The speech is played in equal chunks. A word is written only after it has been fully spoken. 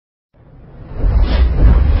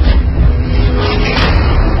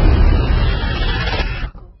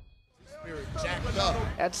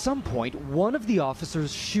At some point, one of the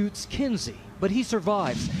officers shoots Kinsey, but he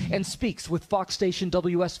survives and speaks with Fox station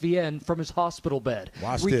WSVN from his hospital bed,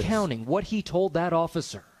 recounting what he told that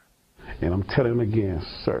officer. And I'm telling him again,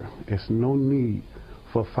 sir, it's no need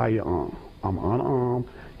for a firearm. I'm unarmed.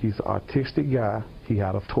 He's an artistic guy. He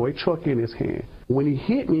had a toy truck in his hand. When he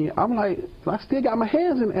hit me, I'm like, I still got my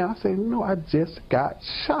hands in the air. I say, no, I just got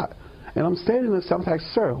shot. And I'm standing there, I'm like,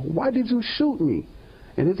 sir, why did you shoot me?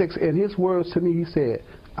 And his words to me, he said,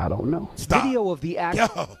 I don't know. Stop. Video of the act.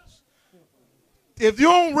 Yo, if you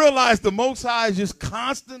don't realize the Most High is just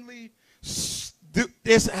constantly,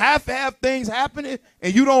 there's half things happening,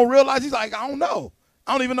 and you don't realize, he's like, I don't know.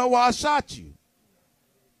 I don't even know why I shot you.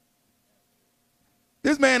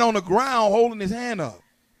 This man on the ground holding his hand up.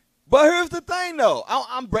 But here's the thing, though.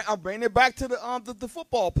 I'm bringing it back to the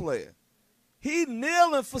football player. He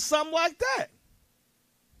kneeling for something like that.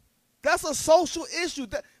 That's a social issue.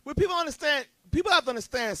 When people understand, people have to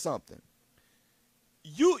understand something.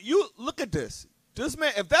 You look at this. This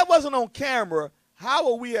man, if that wasn't on camera, how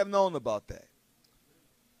would we have known about that?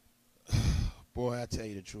 Boy, I tell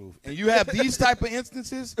you the truth. And you have these type of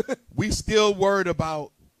instances, we still worried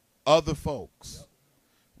about other folks.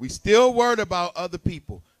 We still worried about other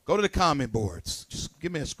people. Go to the comment boards. Just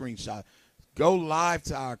give me a screenshot. Go live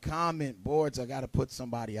to our comment boards. I got to put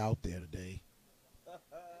somebody out there today.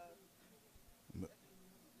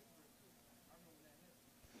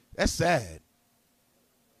 That's sad.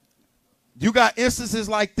 You got instances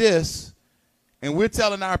like this, and we're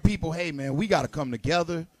telling our people, hey, man, we got to come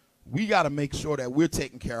together. We got to make sure that we're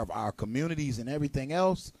taking care of our communities and everything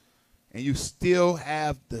else. And you still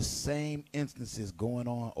have the same instances going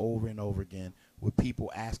on over and over again with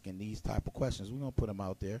people asking these type of questions. We're going to put them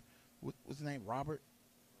out there. What's his name, Robert?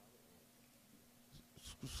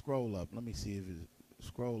 Scroll up. Let me see if it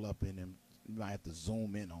scroll up in him. You might have to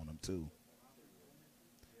zoom in on him, too.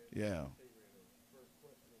 Yeah.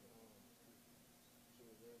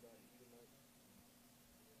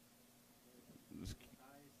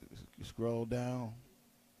 Scroll down.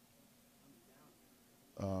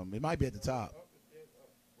 It might be at the top.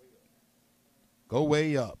 Go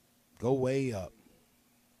way up. Go way up.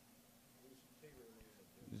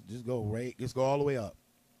 Just go right. Just go all the way up.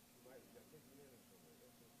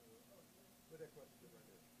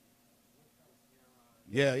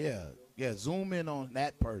 Yeah. Zoom in on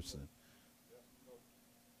that person.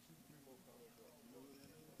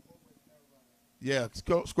 Yeah,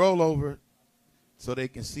 scroll over so they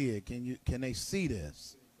can see it. Can they see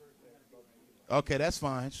this? Okay, that's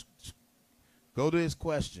fine. Go to his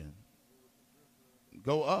question.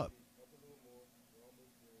 Go up.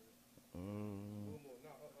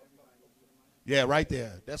 Yeah, right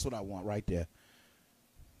there. That's what I want right there.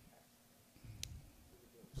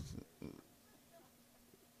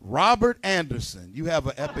 Robert Anderson, you have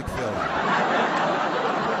an epic film.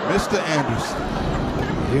 Mr. Anderson.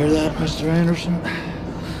 You hear that, Mr. Anderson?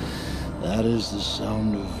 That is the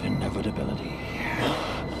sound of inevitability.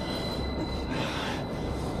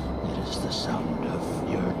 It is the sound of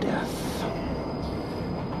your death.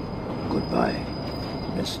 Goodbye,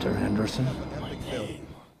 Mr. Anderson.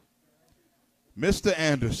 Mr.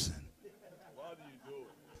 Anderson.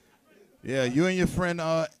 Yeah, you and your friend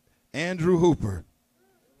Andrew Hooper.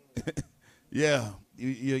 Yeah,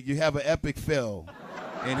 you have an epic fail.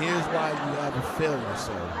 And here's why you have a failure,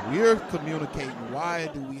 sir. We're communicating why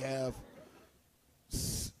do we have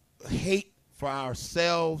hate for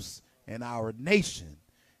ourselves and our nation.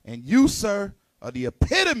 And you, sir, are the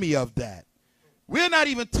epitome of that. We're not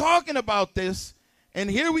even talking about this. And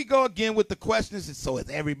here we go again with the questions. So is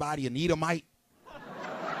everybody an Edomite?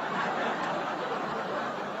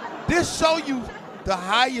 This show you the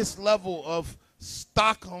highest level of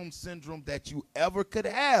Stockholm Syndrome that you ever could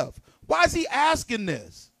have. Why is he asking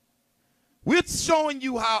this? We're showing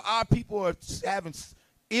you how our people are having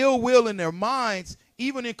ill will in their minds,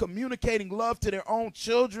 even in communicating love to their own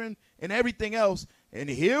children and everything else. And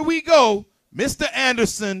here we go, Mr.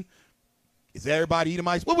 Anderson. Is everybody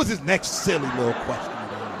Edomites? What was his next silly little question?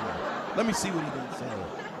 Let me see what he didn't say.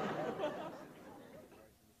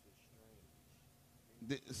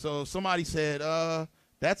 So somebody said,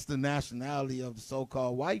 that's the nationality of the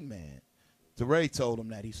so-called white man. DeRay told him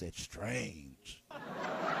that. He said, strange.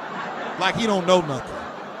 Like he don't know nothing.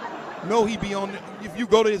 No, he be on, if you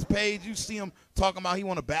go to his page, you see him talking about he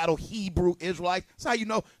want to battle Hebrew Israelites. That's how you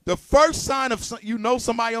know. The first sign of you know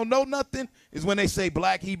somebody don't know nothing is when they say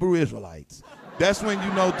black Hebrew Israelites. That's when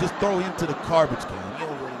you know just throw him to the garbage can. You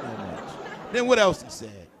don't really know much. Then what else he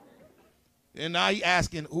said? And now he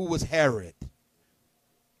asking who was Herod.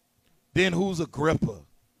 Then who's Agrippa?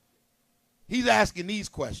 He's asking these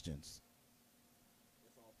questions.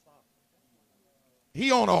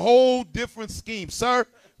 He on a whole different scheme. Sir,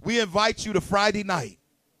 we invite you to Friday night.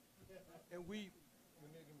 And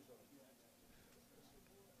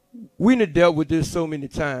we done dealt with this so many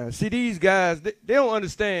times. See, these guys, they don't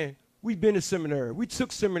understand. We've been to seminary. We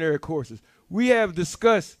took seminary courses. We have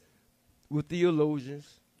discussed with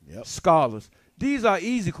theologians, scholars. These are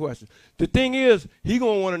easy questions. The thing is, he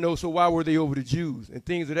going to want to know, so why were they over the Jews and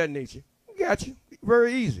things of that nature? Got you.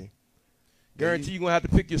 Very easy. Guarantee you're going to have to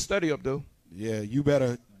pick your study up, though. Yeah, you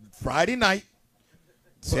better. Friday night,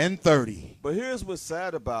 10:30. But here's what's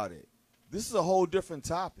sad about it. This is a whole different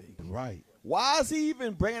topic. Right. Why is he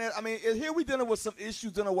even bringing it? I mean, here we dealing with some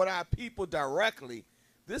issues dealing with our people directly.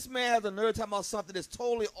 This man has a nerve talking about something that's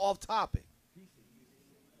totally off topic.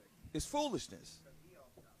 It's foolishness.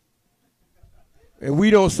 And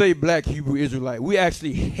we don't say black Hebrew Israelite. We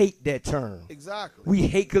actually hate that term. Exactly. We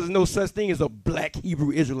hate because there's no such thing as a black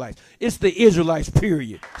Hebrew Israelite. It's the Israelites,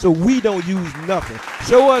 period. So we don't use nothing.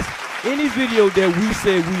 Show us any video that we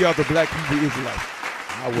say we are the black Hebrew Israelites.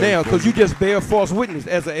 Now, because you just bear false witness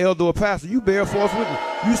as an elder or pastor. You bear false witness.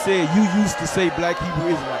 You said you used to say black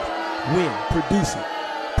Hebrew Israelites. When? Produce it.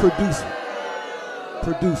 Produce it.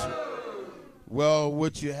 Produce it. Well,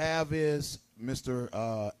 what you have is, Mr.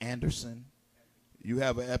 Anderson, you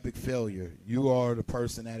have an epic failure. You are the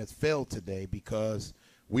person that has failed today because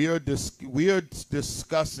we are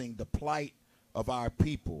discussing the plight of our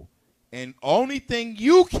people. And only thing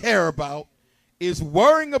you care about is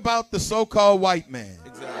worrying about the so-called white man.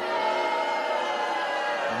 Exactly.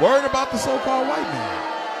 Worrying about the so-called white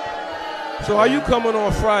man. So are you coming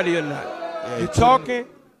on Friday or not? Yeah, you're talking.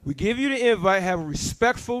 We give you the invite. Have a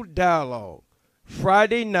respectful dialogue.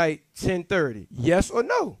 Friday night, 10:30. Yes or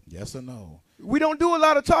no? Yes or no? We don't do a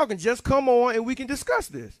lot of talking. Just come on and we can discuss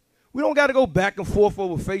this. We don't got to go back and forth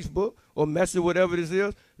over Facebook or message, whatever this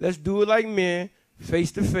is. Let's do it like men,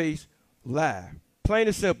 face to face, live. Plain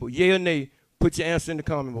and simple. Yay or nay. Put your answer in the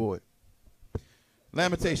comment board.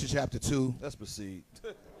 Lamentations chapter 2. Let's proceed.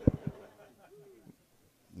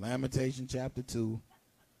 Lamentations chapter 2.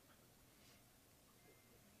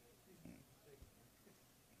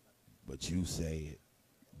 But you say it.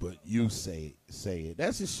 But you say it.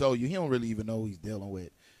 That's just show you he don't really even know who he's dealing with.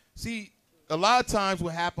 See, a lot of times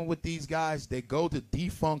what happened with these guys, they go to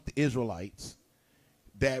defunct Israelites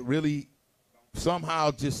that really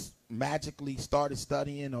somehow just magically started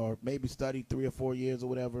studying or maybe studied 3 or 4 years or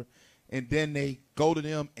whatever, and then they go to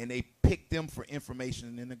them and they pick them for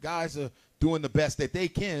information, and the guys are doing the best that they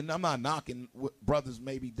can. I'm not knocking what brothers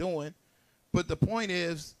may be doing, but the point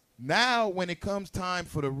is now when it comes time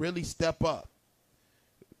for to really step up,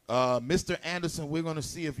 Mr. Anderson, we're going to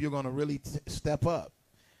see if you're going to really step up.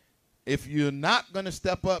 If you're not going to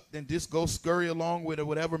step up, then just go scurry along with it,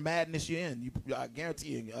 whatever madness you're in. I guarantee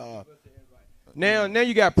you. Now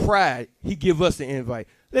you got pride. He give us the invite.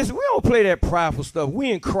 Listen, we don't play that prideful stuff.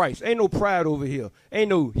 We in Christ. Ain't no pride over here. Ain't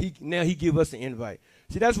no, now he give us the invite.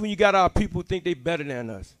 See, that's when you got our people think they better than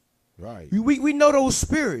us. Right. We know those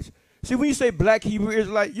spirits. See, when you say black Hebrew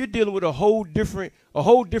Israelite, you're dealing with a whole different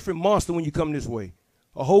monster when you come this way.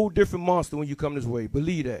 A whole different monster when you come this way.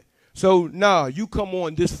 Believe that. So, nah, you come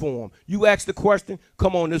on this form. You ask the question,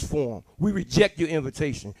 come on this form. We reject your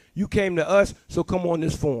invitation. You came to us, so come on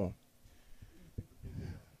this form.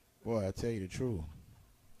 Boy, I tell you the truth.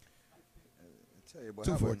 I tell you, boy,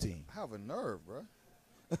 2:14. Have a nerve, bro.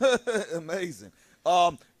 Amazing.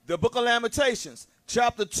 The book of Lamentations,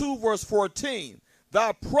 chapter 2, verse 14.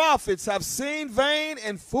 Thy prophets have seen vain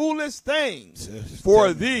and foolish things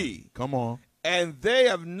for thee. Come on. And they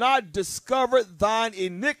have not discovered thine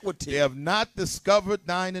iniquity. They have not discovered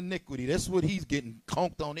thine iniquity. That's what he's getting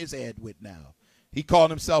conked on his head with now. He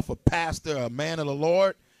called himself a pastor, a man of the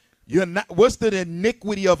Lord. You're not. What's the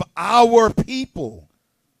iniquity of our people?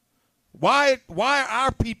 Why are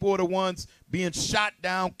our people the ones being shot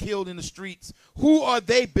down, killed in the streets? Who are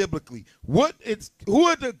they biblically?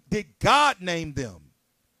 Did God name them?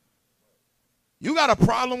 You got a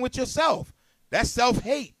problem with yourself. That's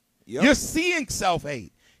self-hate. Yep. You're seeing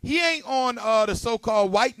self-hate. He ain't on the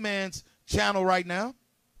so-called white man's channel right now.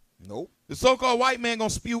 Nope. The so-called white man going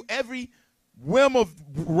to spew every whim of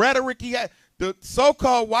rhetoric he has. The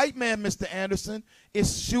so-called white man, Mr. Anderson,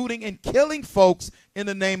 is shooting and killing folks in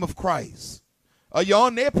the name of Christ. Are you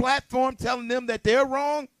on their platform telling them that they're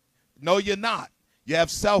wrong? No, you're not. You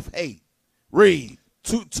have self-hate. Read.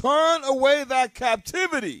 To turn away thy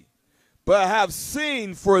captivity, but have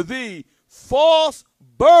seen for thee false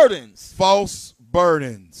burdens. False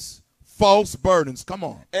burdens. False burdens. Come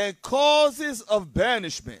on. And causes of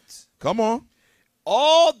banishment. Come on.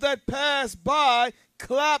 All that pass by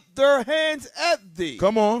clap their hands at thee.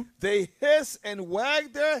 Come on. They hiss and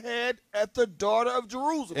wag their head at the daughter of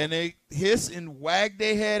Jerusalem. And they hiss and wag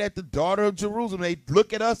their head at the daughter of Jerusalem. They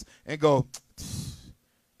look at us and go,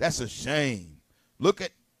 that's a shame. Look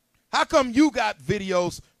at, how come you got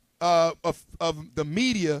videos of the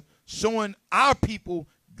media showing our people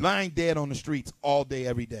lying dead on the streets all day,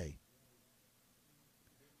 every day?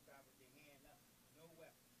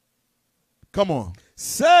 Come on.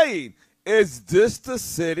 Saying, is this the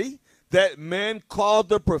city that men call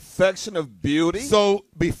the perfection of beauty? So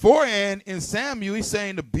beforehand in Samuel, he's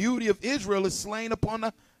saying the beauty of Israel is slain upon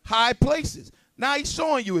the high places. Now he's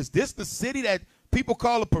showing you, is this the city that people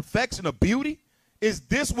call the perfection of beauty? Is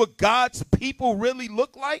this what God's people really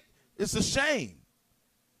look like? It's a shame.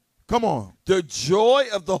 Come on. The joy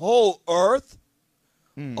of the whole earth,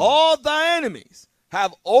 all thy enemies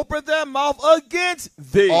have opened their mouth against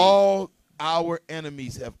thee. All our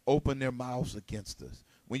enemies have opened their mouths against us.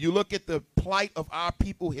 When you look at the plight of our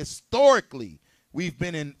people historically, we've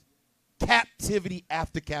been in captivity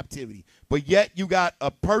after captivity. But yet you got a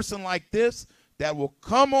person like this that will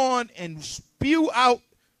come on and spew out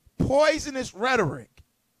poisonous rhetoric.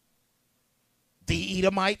 The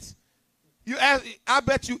Edomites. You ask, I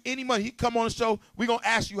bet you any money, he come on the show, we're going to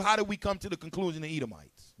ask you, how did we come to the conclusion of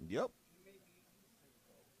Edomites? Yep.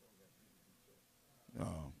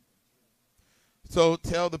 So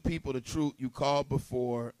tell the people the truth. You called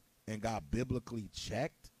before and got biblically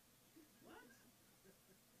checked.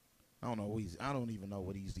 I don't know. I don't even know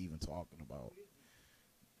what he's even talking about.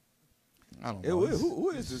 I don't know. Who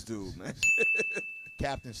is this dude, man?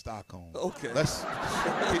 Captain Stockholm. Okay. Let's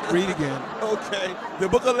read again. Okay. The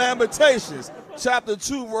book of Lamentations, chapter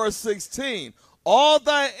 2, verse 16. All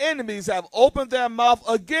thy enemies have opened their mouth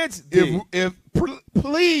against thee.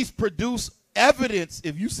 Please produce evidence.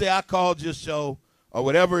 If you say I called your show or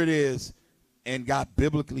whatever it is and got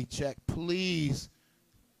biblically checked, please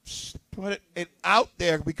put it out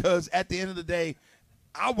there, because at the end of the day,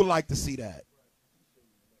 I would like to see that.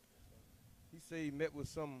 He said he met with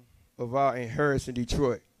some of our adherents in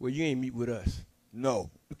Detroit. Well, you ain't meet with us. No.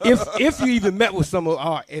 if you even met with some of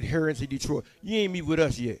our adherents in Detroit, you ain't meet with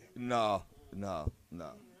us yet. No.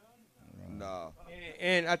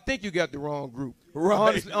 And I think you got the wrong group.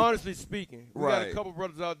 Right. Honestly speaking. We got Right. a couple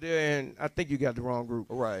brothers out there, and I think you got the wrong group.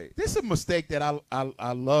 Right. This is a mistake that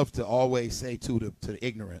I love to always say to the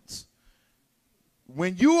ignorance.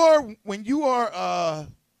 When you are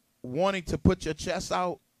wanting to put your chest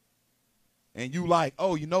out, and you like,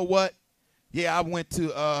 oh, you know what? Yeah, I went to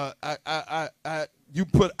you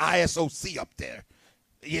put ISOC up there.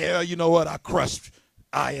 Yeah, you know what? I crushed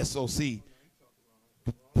ISOC.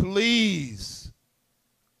 Please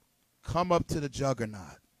come up to the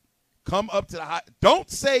juggernaut. Come up to the high. Don't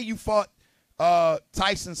say you fought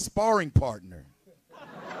Tyson's sparring partner.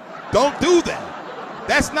 Don't do that.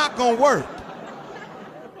 That's not going to work.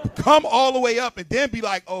 Come all the way up and then be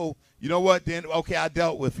like, oh, you know what? Then, okay, I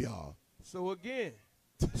dealt with y'all.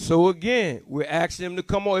 So again, we're asking them to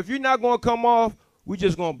come off. If you're not going to come off, we're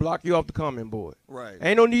just going to block you off the comment board. Right.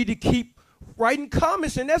 Ain't no need to keep writing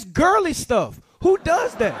comments, and that's girly stuff. Who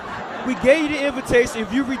does that? We gave you the invitation.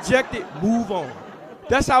 If you reject it, move on.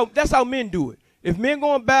 That's how men do it. If men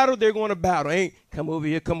going to battle, they're going to battle. Ain't come over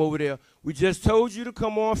here, come over there. We just told you to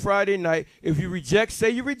come on Friday night. If you reject,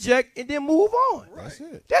 say you reject, and then move on. Right. That's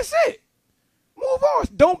it. That's it. Move on.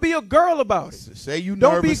 Don't be a girl about it. Say you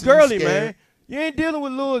Don't be nervous girly, and scared. man. You ain't dealing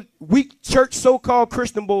with little weak church so-called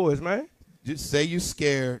Christian boys, man. Just say you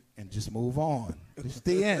scared and just move on. It's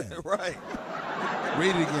the end. Right.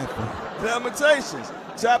 Read it again for me. Lamentations,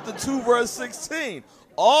 chapter 2, verse 16.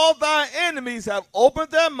 All thy enemies have opened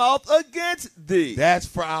their mouth against thee. That's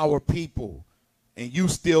for our people. And you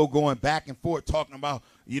still going back and forth talking about,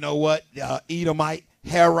 you know what, Edomite,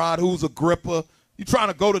 Herod, who's Agrippa. You're trying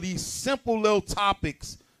to go to these simple little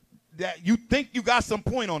topics that you think you got some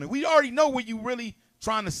point on it. We already know what you really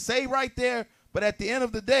trying to say right there. But at the end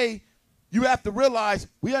of the day, you have to realize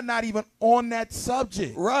we are not even on that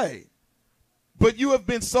subject. Right. But you have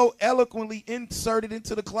been so eloquently inserted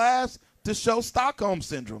into the class to show Stockholm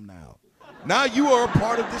Syndrome now. Now you are a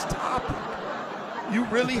part of this topic. You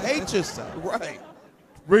really hate yourself. Right.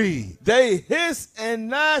 Read. They hiss and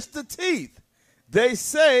gnash the teeth. They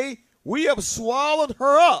say, we have swallowed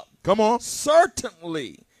her up. Come on.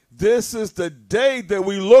 Certainly, this is the day that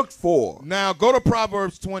we looked for. Now, go to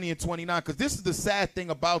Proverbs 20 and 29, because this is the sad thing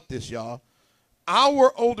about this, y'all.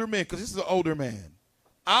 Our older men, because this is an older man.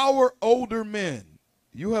 Our older men,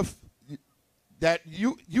 you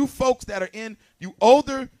folks that are in, you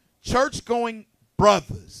older church-going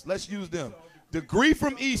brothers, let's use them. Degree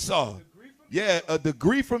from Esau. Yeah, a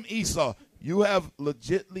degree from Esau. You have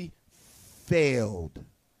legitimately failed.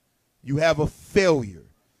 You have a failure.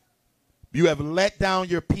 You have let down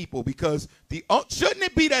your people because shouldn't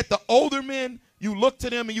it be that the older men, you look to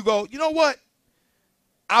them and you go, you know what?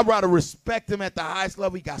 I'd rather respect him at the highest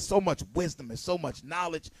level. He got so much wisdom and so much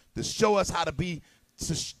knowledge to show us how to be,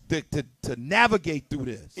 to navigate through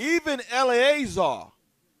this. Even Eleazar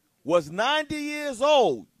was 90 years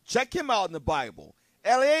old. Check him out in the Bible.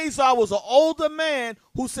 Eleazar was an older man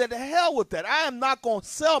who said, to hell with that. I am not going to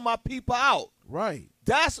sell my people out. Right.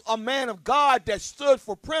 That's a man of God that stood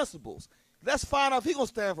for principles. Let's find out if he's going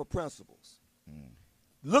to stand for principles.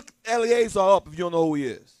 Look Eleazar up if you don't know who he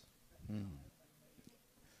is.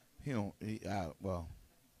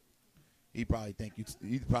 He probably think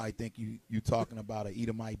you talking about an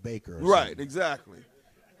Edomite baker. Right, something. Exactly.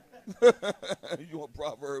 You want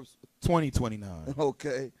Proverbs 20:29.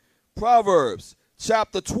 Okay. Proverbs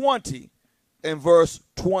chapter 20 and verse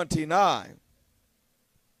 29.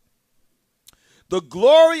 The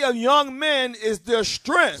glory of young men is their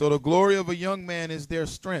strength. So the glory of a young man is their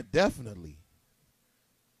strength, definitely.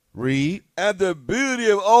 Read. And the beauty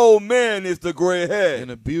of old men is the gray head.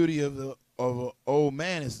 And the beauty of an old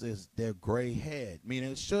man is their gray head.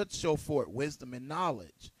 Meaning it should show forth wisdom and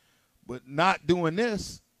knowledge. But not doing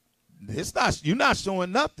this, you're not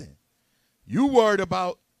showing nothing. You worried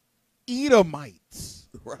about Edomites.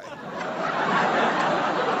 Right.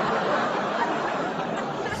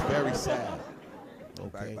 It's very sad.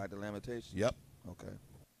 Okay. Back to Lamentations. Yep. Okay.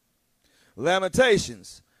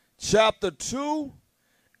 Lamentations chapter 2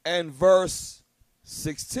 and verse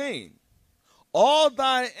 16. All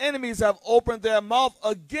thine enemies have opened their mouth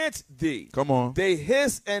against thee. Come on. They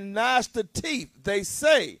hiss and gnash the teeth. They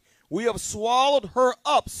say, we have swallowed her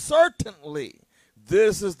up, certainly.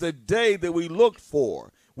 This is the day that we looked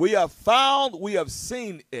for. We have found, we have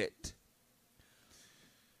seen it.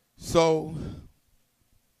 So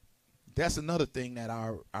that's another thing that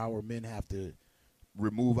our men have to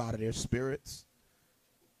remove out of their spirits.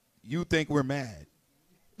 You think we're mad.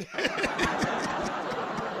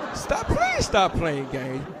 Stop playing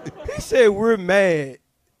games. He said we're mad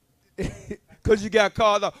because you got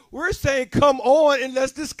called out. We're saying come on and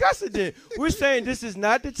let's discuss it then. We're saying this is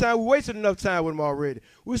not the time. We wasted enough time with him already.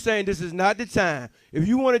 We're saying this is not the time. If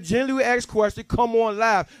you want to genuinely ask questions, come on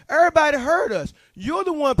live. Everybody heard us. You're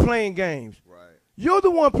the one playing games. Right. You're the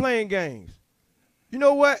one playing games. You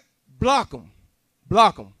know what? Block them.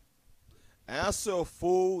 Block them. Answer a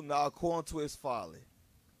fool now according to his folly.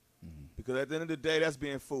 Because at the end of the day, that's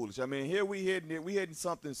being foolish. I mean, here we hitting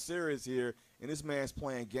something serious here, and this man's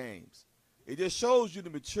playing games. It just shows you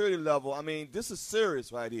the maturity level. I mean, this is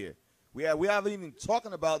serious right here. We haven't even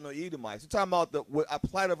talking about no Edomites. We're talking about the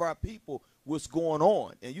plight of our people, what's going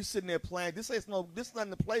on. And you sitting there playing, this is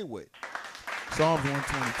nothing to play with. Psalms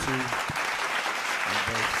 122 and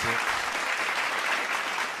verse 6.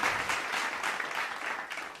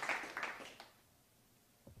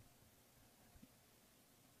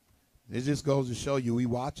 It just goes to show you we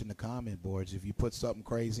watching the comment boards. If you put something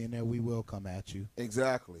crazy in there, we will come at you.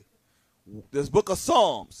 Exactly. This book of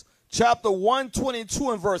Psalms, chapter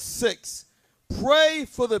 122 and verse 6. Pray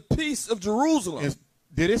for the peace of Jerusalem.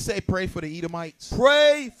 Did it say pray for the Edomites?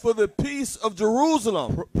 Pray for the peace of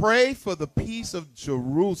Jerusalem. Pray for the peace of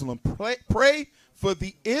Jerusalem. Pray for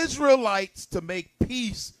the Israelites to make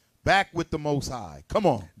peace back with the Most High. Come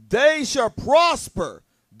on. They shall prosper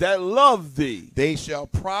that love thee. They shall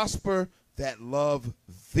prosper that love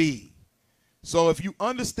thee. So if you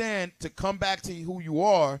understand to come back to who you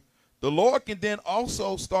are, the Lord can then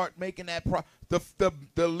also start making that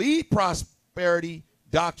the lead prosperity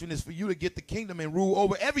doctrine is for you to get the kingdom and rule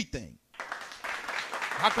over everything.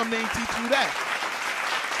 How come they ain't teach you that?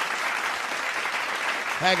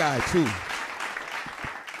 Haggai 2.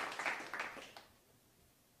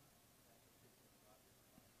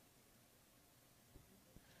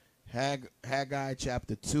 Haggai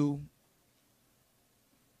chapter 2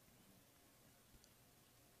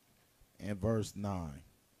 and verse 9.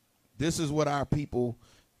 This is what our people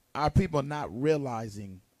are not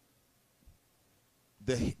realizing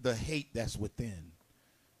the hate that's within.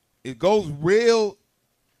 It goes real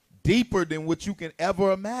deeper than what you can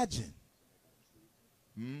ever imagine.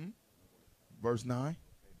 Verse 9.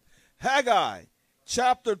 Haggai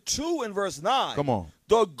chapter 2 and verse 9. Come on.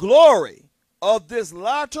 The glory of this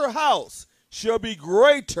latter house shall be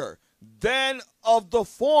greater than of the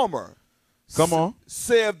former. Come on.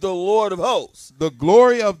 Saith the Lord of hosts. The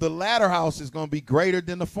glory of the latter house is going to be greater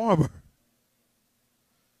than the former.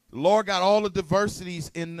 The Lord got all the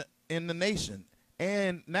diversities in the nation,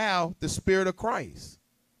 and now the Spirit of Christ.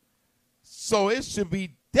 So it should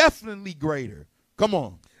be definitely greater. Come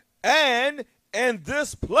on. And in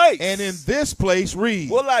this place. And in this place, read.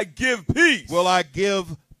 Will I give peace. Will I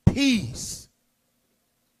give peace.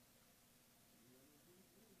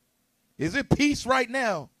 Is it peace right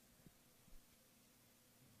now?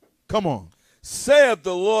 Come on. Saith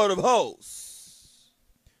the Lord of hosts.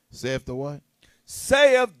 Saith the what?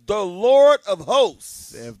 Saith the Lord of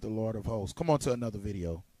hosts. Saith the Lord of hosts. Come on to another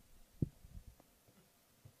video.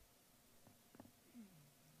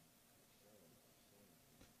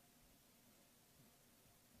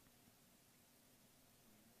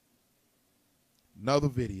 Another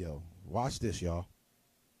video. Watch this, y'all.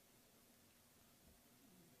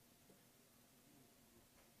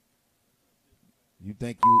 You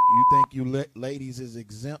think you ladies is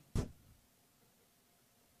exempt?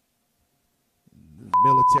 The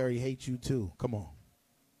military hates you too. Come on.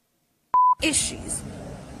 Issues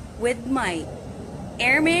with my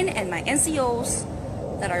airmen and my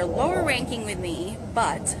NCOs that are lower ranking with me,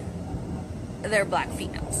 but they're black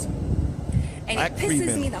females. And Black it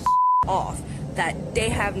pisses females. me the off that they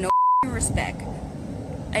have no respect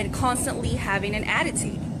and constantly having an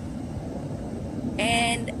attitude.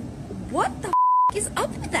 And what the is up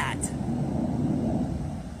with that?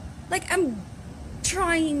 Like, I'm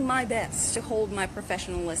trying my best to hold my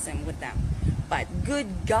professionalism with them, but good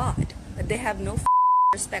God, they have no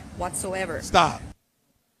respect whatsoever. Stop.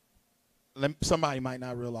 Somebody might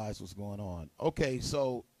not realize what's going on. Okay,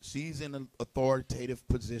 so she's in an authoritative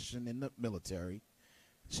position in the military.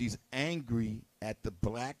 She's angry at the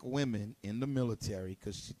black women in the military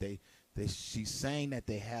because she's saying that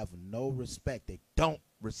they have no respect. They don't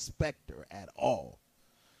respect her at all,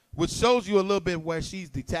 which shows you a little bit where she's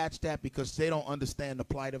detached at, because they don't understand the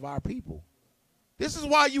plight of our people. This is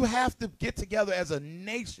why you have to get together as a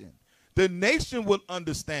nation. The nation will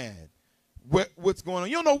understand what's going on.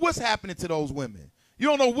 You don't know what's happening to those women. You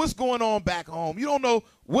don't know what's going on back home. You don't know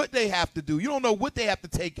what they have to do. You don't know what they have to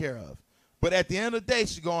take care of. But at the end of the day,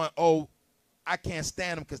 she's going, oh, I can't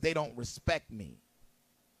stand them because they don't respect me.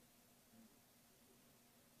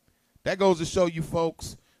 That goes to show you,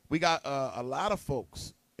 folks, we got a lot of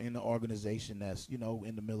folks in the organization that's,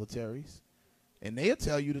 in the militaries, and they'll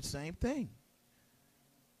tell you the same thing.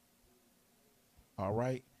 All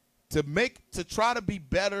right? To try to be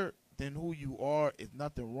better than who you are, is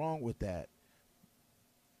nothing wrong with that.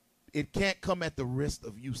 It can't come at the risk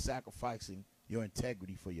of you sacrificing your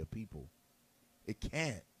integrity for your people. It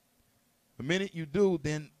can't. The minute you do,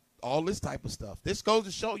 then all this type of stuff. This goes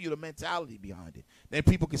to show you the mentality behind it. Then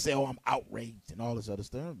people can say, oh, I'm outraged and all this other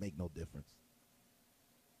stuff. It don't make no difference.